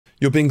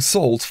You're being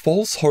sold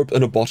false hope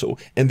in a bottle,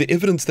 and the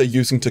evidence they're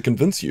using to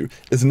convince you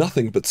is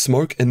nothing but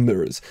smoke and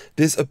mirrors.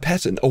 There's a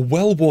pattern, a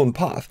well-worn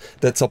path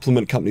that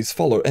supplement companies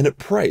follow, and it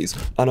preys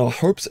on our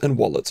hopes and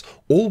wallets,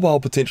 all while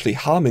potentially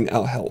harming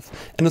our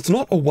health. And it's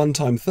not a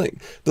one-time thing.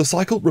 The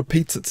cycle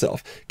repeats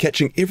itself,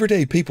 catching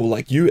everyday people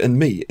like you and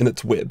me in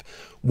its web.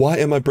 Why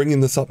am I bringing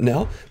this up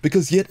now?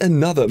 Because yet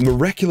another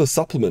miraculous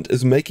supplement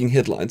is making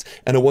headlines,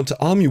 and I want to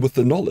arm you with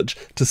the knowledge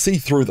to see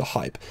through the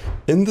hype.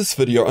 In this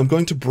video, I'm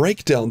going to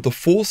break down the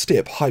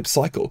 4-step hype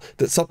cycle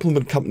that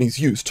supplement companies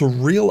use to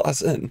reel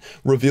us in,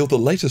 reveal the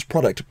latest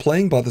product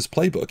playing by this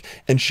playbook,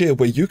 and share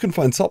where you can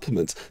find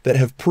supplements that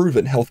have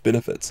proven health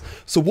benefits.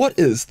 So what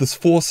is this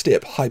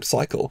 4-step hype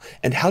cycle,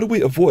 and how do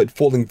we avoid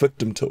falling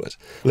victim to it?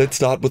 Let's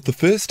start with the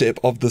first step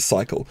of this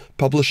cycle,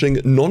 publishing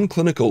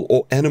non-clinical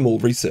or animal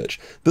research.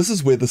 This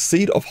is where the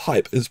seed of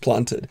hype is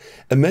planted.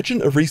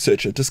 Imagine a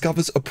researcher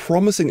discovers a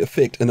promising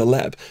effect in a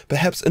lab,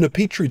 perhaps in a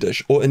petri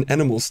dish or in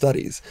animal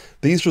studies.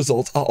 These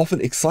results are often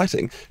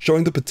exciting,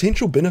 showing the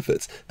potential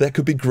benefits that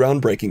could be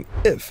groundbreaking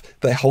if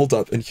they hold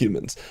up in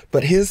humans.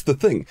 But here's the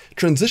thing,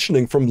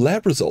 transitioning from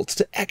lab results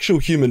to actual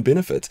human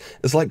benefits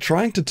is like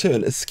trying to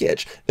turn a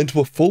sketch into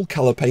a full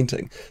color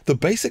painting. The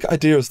basic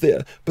idea is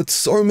there, but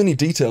so many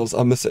details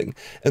are missing.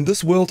 In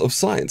this world of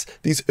science,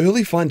 these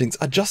early findings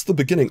are just the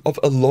beginning of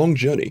a long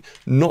journey,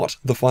 not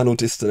the final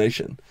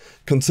destination.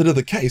 Consider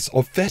the case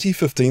of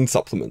Fatty15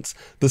 supplements.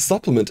 The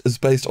supplement is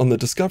based on the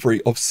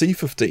discovery of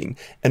C15,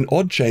 an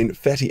odd-chain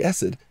fatty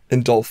acid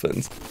in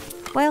dolphins.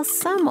 While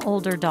some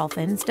older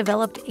dolphins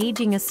developed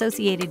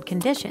aging-associated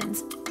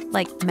conditions,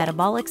 like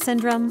metabolic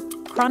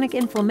syndrome, chronic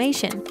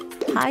inflammation,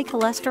 high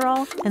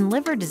cholesterol, and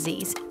liver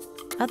disease,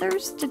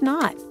 others did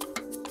not.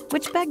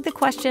 Which begged the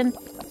question,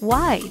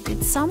 why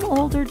did some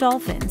older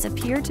dolphins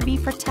appear to be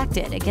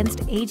protected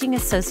against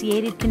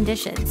aging-associated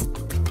conditions?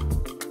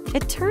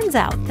 It turns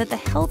out that the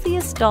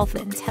healthiest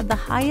dolphins had the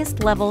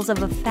highest levels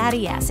of a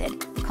fatty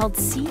acid called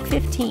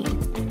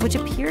C15, which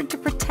appeared to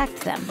protect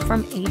them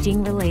from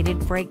aging-related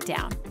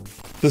breakdown.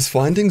 This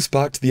finding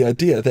sparked the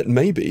idea that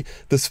maybe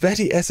this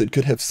fatty acid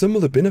could have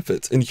similar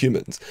benefits in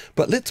humans.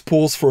 But let's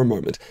pause for a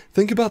moment.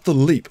 Think about the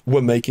leap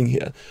we're making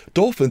here.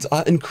 Dolphins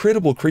are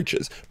incredible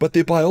creatures, but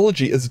their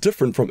biology is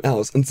different from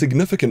ours in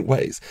significant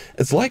ways.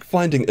 It's like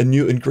finding a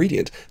new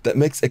ingredient that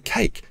makes a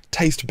cake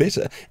taste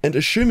better and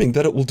assuming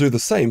that it will do the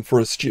same for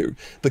a stew.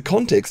 The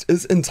context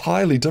is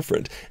entirely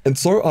different, and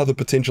so are the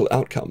potential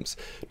outcomes.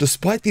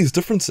 Despite these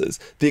differences,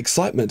 the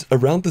excitement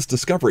around this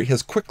discovery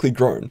has quickly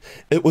grown.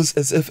 It was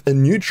as if a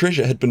new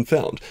treasure had been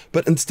found,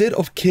 but instead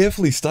of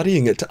carefully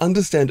studying it to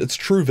understand its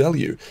true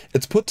value,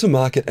 it's put to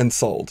market and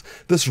sold.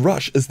 This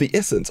rush is the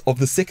essence of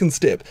the second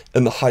step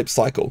in the hype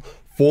cycle,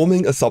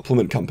 forming a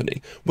supplement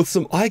company. With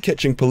some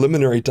eye-catching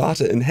preliminary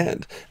data in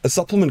hand, a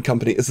supplement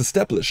company is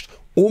established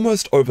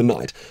almost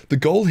overnight. The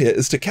goal here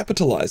is to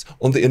capitalize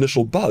on the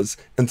initial buzz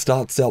and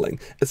start selling.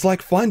 It's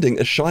like finding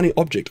a shiny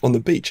object on the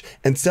beach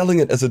and selling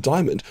it as a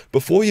diamond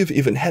before you've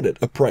even had it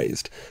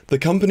appraised. The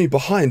company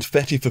behind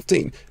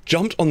Fatty15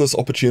 jumped on this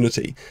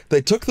opportunity.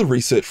 They took the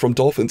research from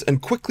dolphins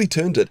and quickly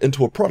turned it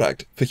into a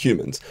product for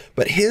humans.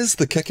 But here's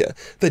the kicker.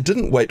 They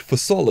didn't wait for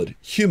solid,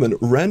 human,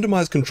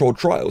 randomized controlled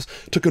trials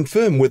to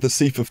confirm whether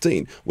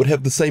C15 would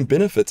have the same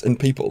benefits in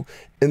people.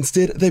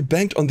 Instead, they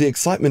banked on the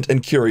excitement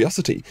and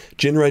curiosity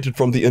generated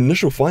from the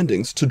initial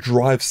findings to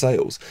drive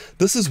sales.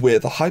 This is where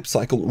the hype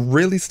cycle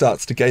really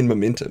starts to gain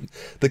momentum.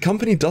 The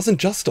company doesn't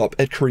just stop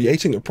at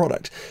creating a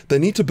product. They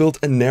need to build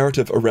a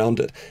narrative around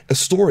it, a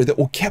story that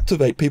will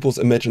captivate people's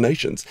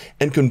imaginations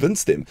and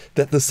convince them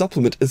that the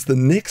supplement is the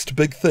next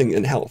big thing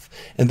in health.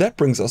 And that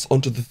brings us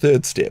onto the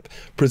third step,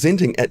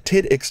 presenting at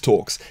TEDx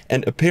Talks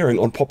and appearing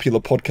on popular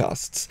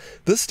podcasts.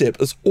 This step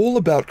is all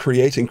about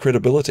creating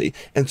credibility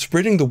and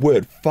spreading the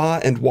word far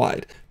and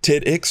wide.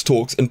 TEDx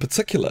Talks in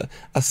particular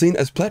are seen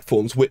as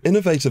platforms where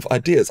innovative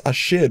ideas are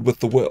shared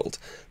with the world.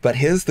 But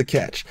here's the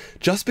catch.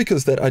 Just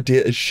because that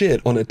idea is shared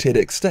on a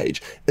TEDx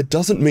stage, it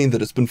doesn't mean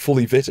that it's been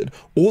fully vetted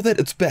or that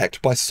it's backed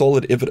by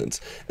solid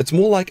evidence. It's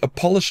more like a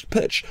polished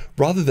pitch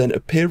rather than a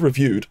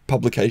peer-reviewed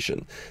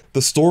publication.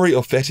 The story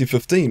of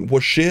Fatty15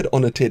 was shared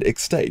on a TEDx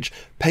stage,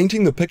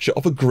 painting the picture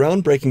of a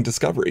groundbreaking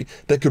discovery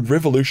that could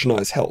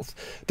revolutionize health.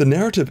 The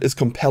narrative is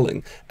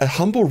compelling. A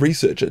humble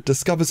researcher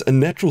discovers a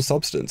natural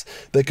substance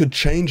that could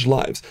change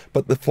lives,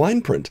 but the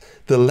fine print,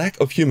 the lack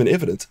of human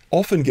evidence,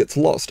 often gets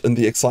lost in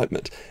the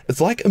excitement. It's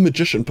like a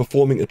magician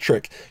performing a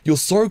trick. You're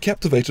so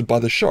captivated by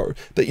the show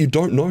that you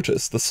don't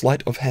notice the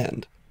sleight of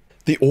hand.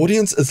 The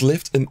audience is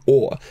left in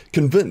awe,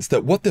 convinced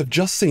that what they've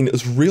just seen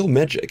is real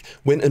magic,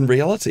 when in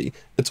reality,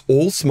 it's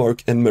all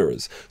smoke and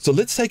mirrors. So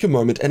let's take a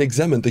moment and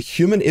examine the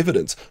human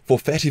evidence for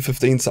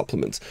Fatty15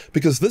 supplements,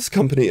 because this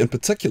company in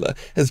particular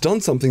has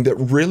done something that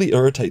really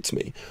irritates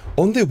me.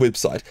 On their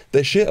website,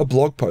 they share a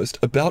blog post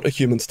about a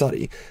human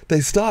study.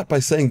 They start by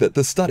saying that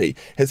this study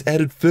has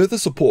added further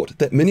support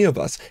that many of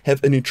us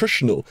have a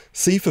nutritional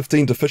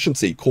C15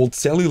 deficiency called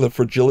cellular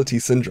fragility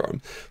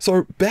syndrome.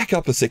 So back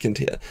up a second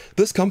here.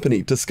 This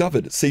company discovered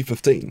discovered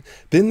C15.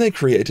 Then they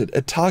created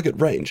a target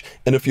range,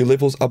 and if your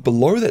levels are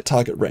below that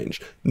target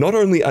range, not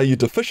only are you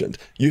deficient,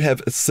 you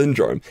have a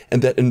syndrome,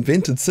 and that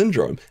invented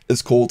syndrome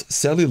is called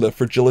cellular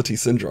fragility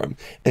syndrome.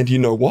 And you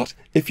know what?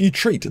 If you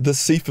treat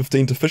this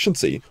C15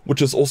 deficiency,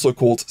 which is also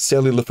called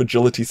cellular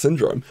fragility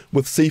syndrome,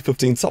 with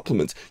C15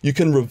 supplements, you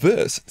can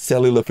reverse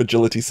cellular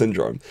fragility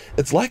syndrome.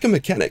 It's like a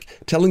mechanic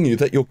telling you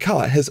that your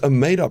car has a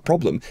made-up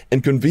problem,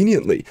 and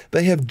conveniently,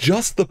 they have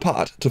just the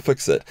part to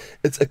fix it.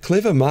 It's a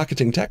clever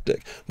marketing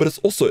tactic, but it's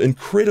also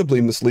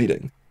incredibly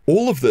misleading.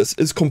 All of this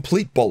is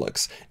complete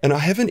bollocks, and I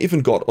haven't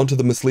even got onto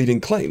the misleading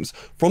claims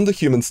from the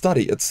human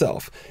study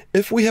itself.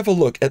 If we have a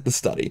look at the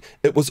study,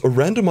 it was a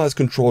randomized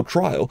controlled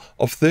trial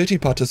of 30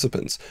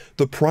 participants.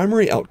 The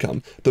primary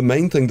outcome, the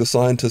main thing the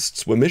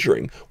scientists were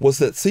measuring, was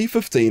that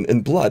C15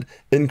 in blood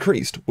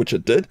increased, which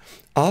it did,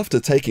 after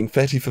taking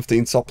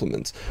Fatty15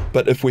 supplements.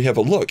 But if we have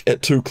a look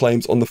at two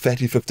claims on the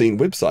Fatty15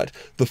 website,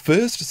 the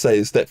first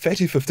says that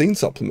Fatty15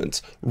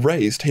 supplements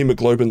raised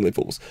hemoglobin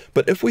levels.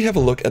 But if we have a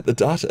look at the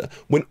data,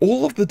 when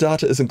all of the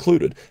data is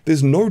included,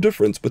 there's no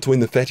difference between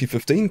the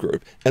Fatty15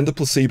 group and the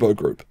placebo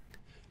group.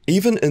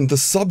 Even in the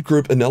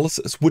subgroup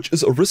analysis, which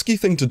is a risky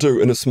thing to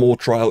do in a small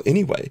trial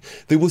anyway,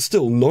 there was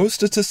still no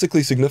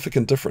statistically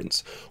significant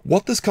difference.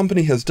 What this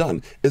company has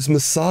done is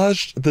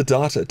massaged the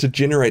data to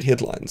generate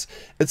headlines.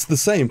 It's the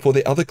same for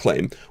the other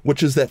claim,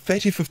 which is that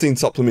Fatty15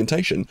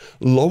 supplementation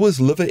lowers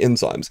liver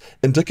enzymes,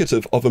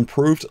 indicative of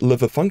improved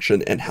liver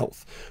function and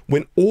health.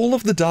 When all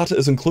of the data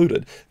is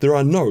included, there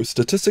are no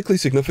statistically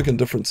significant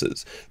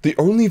differences. The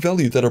only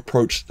value that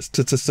approached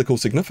statistical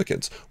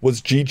significance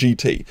was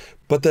GGT,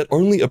 but that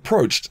only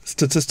approached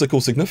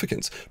statistical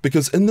significance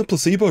because in the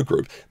placebo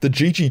group, the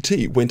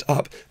GGT went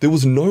up. There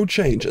was no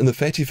change in the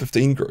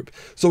Fatty15 group.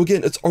 So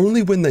again, it's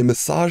only when they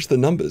massage the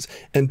numbers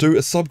and do a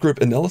subgroup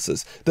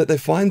analysis that they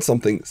find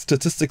something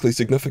statistically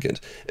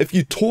significant. If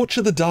you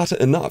torture the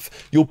data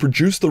enough, you'll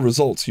produce the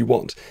results you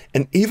want.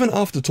 And even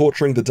after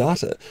torturing the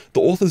data,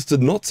 the authors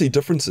did not see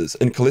differences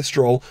in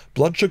cholesterol,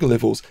 blood sugar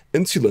levels,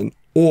 insulin,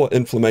 or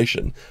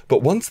inflammation.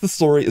 But once the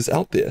story is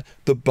out there,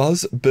 the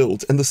buzz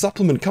builds and the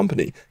supplement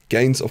company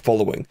gains a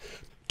following.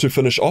 To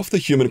finish off the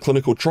human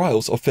clinical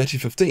trials of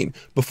Fatty15,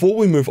 before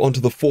we move on to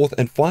the fourth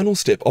and final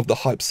step of the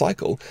hype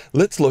cycle,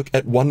 let's look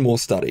at one more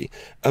study.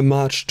 A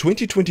March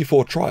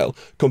 2024 trial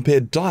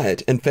compared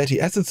diet and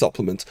fatty acid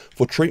supplements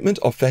for treatment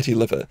of fatty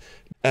liver.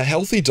 A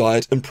healthy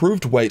diet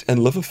improved weight and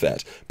liver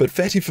fat, but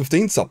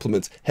Fatty15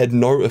 supplements had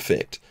no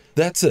effect.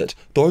 That's it.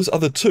 Those are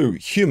the two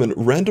human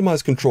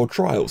randomized controlled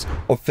trials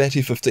of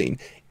Fatty15.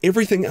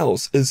 Everything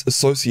else is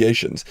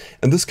associations,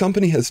 and this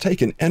company has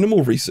taken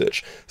animal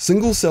research,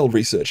 single-cell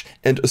research,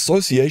 and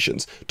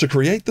associations to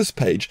create this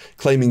page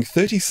claiming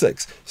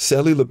 36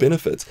 cellular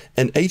benefits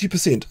and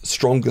 80%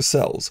 stronger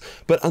cells.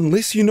 But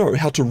unless you know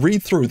how to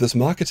read through this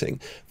marketing,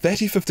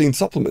 Fatty15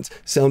 supplements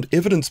sound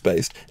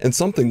evidence-based and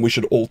something we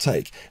should all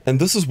take, and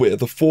this is where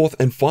the fourth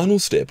and final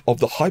step of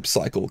the hype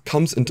cycle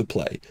comes into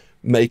play.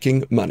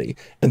 Making money,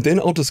 and then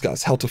I'll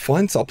discuss how to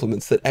find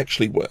supplements that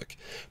actually work.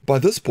 By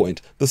this point,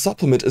 the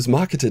supplement is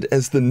marketed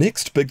as the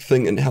next big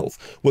thing in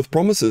health, with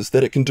promises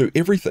that it can do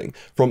everything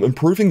from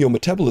improving your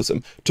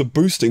metabolism to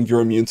boosting your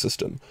immune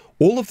system.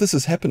 All of this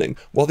is happening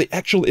while the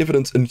actual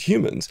evidence in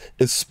humans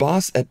is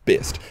sparse at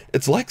best.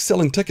 It's like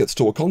selling tickets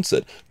to a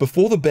concert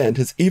before the band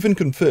has even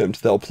confirmed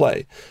they'll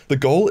play. The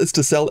goal is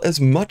to sell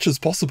as much as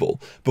possible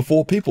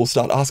before people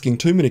start asking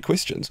too many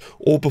questions,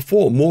 or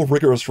before more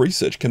rigorous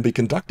research can be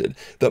conducted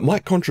that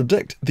might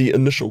contradict the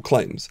initial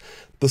claims.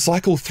 The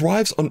cycle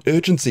thrives on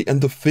urgency and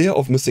the fear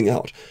of missing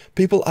out.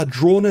 People are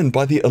drawn in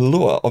by the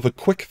allure of a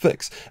quick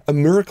fix, a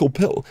miracle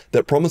pill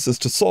that promises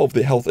to solve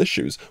their health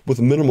issues with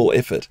minimal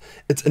effort.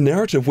 It's a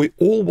narrative we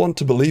all want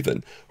to believe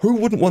in. Who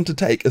wouldn't want to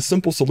take a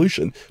simple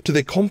solution to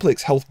their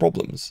complex health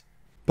problems?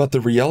 But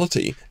the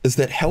reality is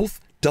that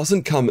health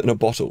doesn't come in a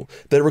bottle.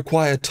 They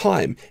require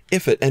time,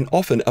 effort, and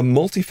often a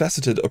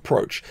multifaceted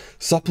approach.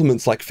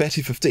 Supplements like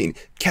Fatty15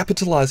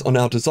 capitalize on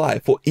our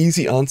desire for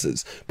easy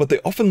answers, but they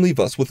often leave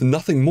us with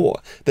nothing more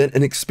than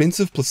an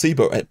expensive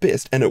placebo at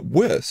best, and at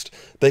worst,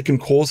 they can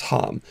cause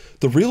harm.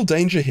 The real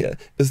danger here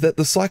is that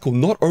the cycle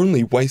not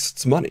only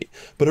wastes money,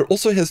 but it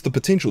also has the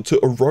potential to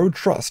erode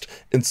trust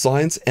in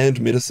science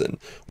and medicine.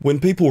 When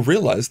people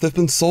realize they've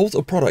been sold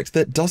a product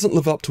that doesn't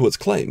live up to its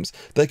claims,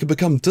 they can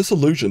become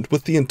disillusioned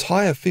with the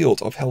entire field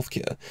of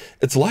healthcare.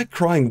 It's like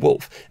crying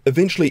wolf.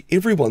 Eventually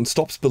everyone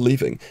stops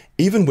believing,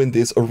 even when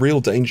there's a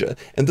real danger,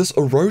 and this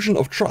erosion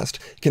of trust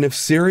can have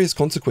serious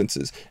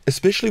consequences,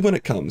 especially when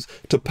it comes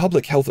to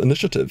public health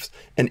initiatives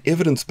and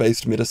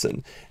evidence-based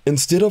medicine.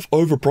 Instead of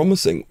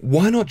overpromising,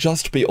 why not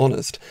just be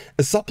honest?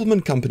 A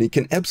supplement company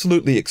can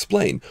absolutely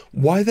explain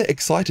why they're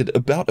excited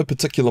about a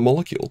particular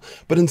molecule,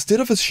 but instead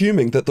of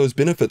assuming that those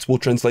benefits will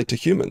translate to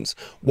humans,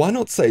 why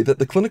not say that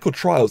the clinical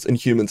trials in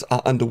humans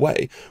are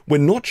underway? We're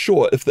not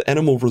sure if the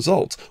animal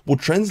results will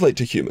translate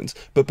to humans,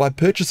 but by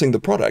purchasing the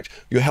product,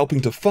 you're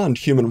helping to fund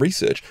human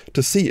research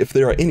to see if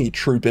there are any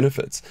true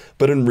benefits.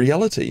 But in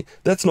reality,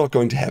 that's not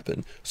going to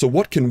happen. So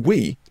what can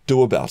we do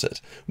do about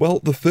it? Well,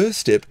 the first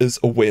step is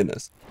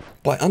awareness.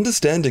 By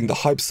understanding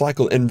the hype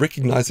cycle and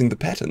recognizing the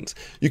patterns,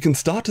 you can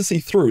start to see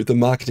through the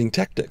marketing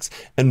tactics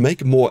and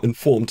make more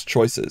informed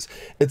choices.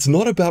 It's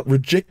not about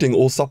rejecting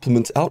all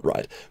supplements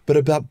outright, but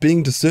about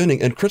being discerning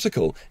and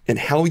critical in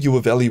how you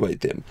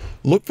evaluate them.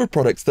 Look for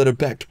products that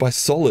are backed by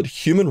solid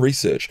human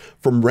research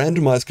from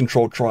randomized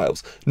controlled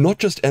trials, not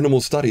just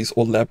animal studies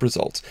or lab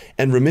results.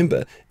 And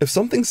remember, if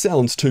something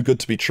sounds too good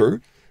to be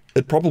true,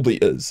 it probably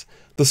is.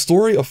 The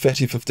story of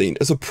Fatty15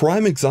 is a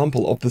prime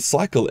example of the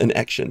cycle in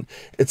action.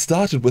 It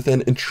started with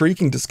an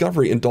intriguing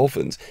discovery in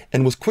dolphins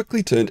and was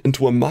quickly turned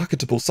into a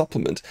marketable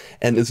supplement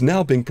and is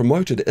now being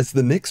promoted as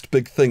the next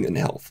big thing in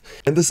health.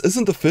 And this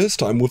isn't the first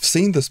time we've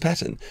seen this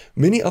pattern.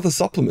 Many other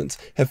supplements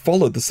have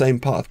followed the same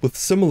path with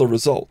similar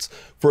results.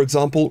 For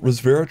example,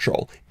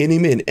 resveratrol,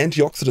 NMN,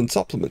 antioxidant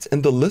supplements,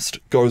 and the list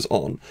goes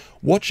on.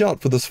 Watch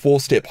out for this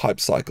 4-step hype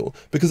cycle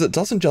because it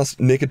doesn't just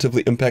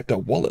negatively impact our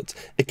wallets,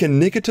 it can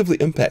negatively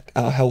impact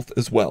our health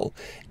as well.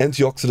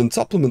 Antioxidant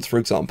supplements, for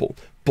example,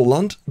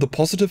 blunt the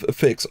positive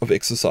effects of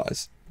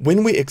exercise.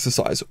 When we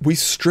exercise, we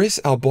stress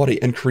our body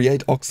and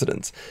create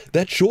oxidants.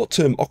 That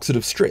short-term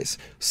oxidative stress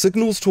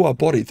signals to our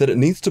body that it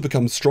needs to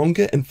become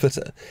stronger and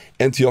fitter.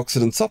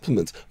 Antioxidant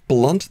supplements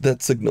blunt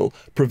that signal,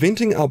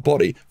 preventing our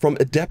body from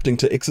adapting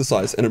to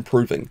exercise and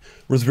improving.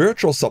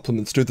 Resveratrol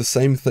supplements do the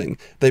same thing.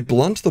 They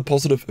blunt the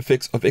positive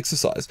effects of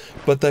exercise,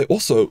 but they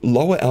also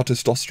lower our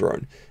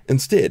testosterone.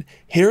 Instead,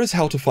 here is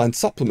how to find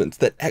supplements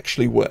that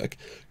actually work.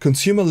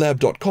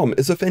 ConsumerLab.com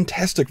is a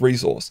fantastic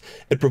resource.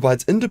 It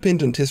provides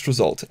independent test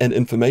results and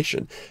information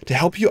to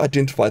help you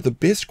identify the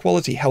best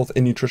quality health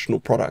and nutritional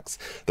products.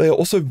 They are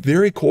also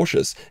very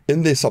cautious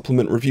in their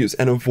supplement reviews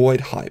and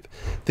avoid hype.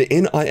 The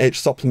NIH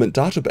supplement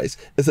database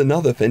is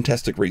another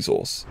fantastic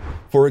resource.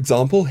 For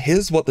example,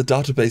 here's what the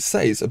database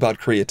says about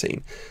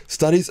creatine.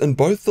 Studies in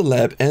both the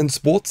lab and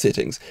sports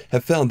settings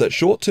have found that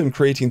short-term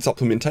creatine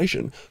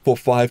supplementation for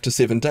 5 to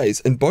 7 days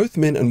in both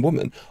men and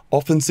women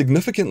often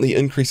significantly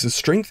increases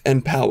strength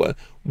and power,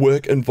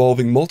 work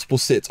involving multiple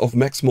sets of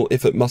maximal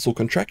effort muscle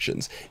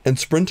contractions, and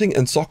sprinting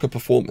and soccer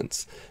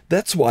performance.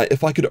 That's why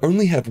if I could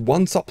only have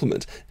one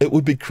supplement, it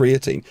would be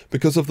creatine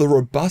because of the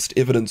robust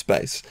evidence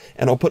base.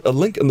 And I'll put a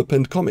link in the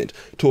pinned comment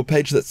to a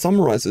page that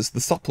summarizes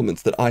the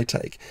supplements that I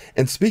take.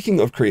 And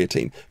speaking of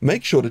creatine,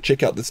 make sure to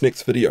check out this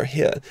next video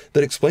here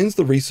that explains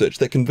the research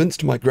that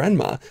convinced my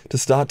grandma to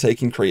start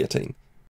taking creatine.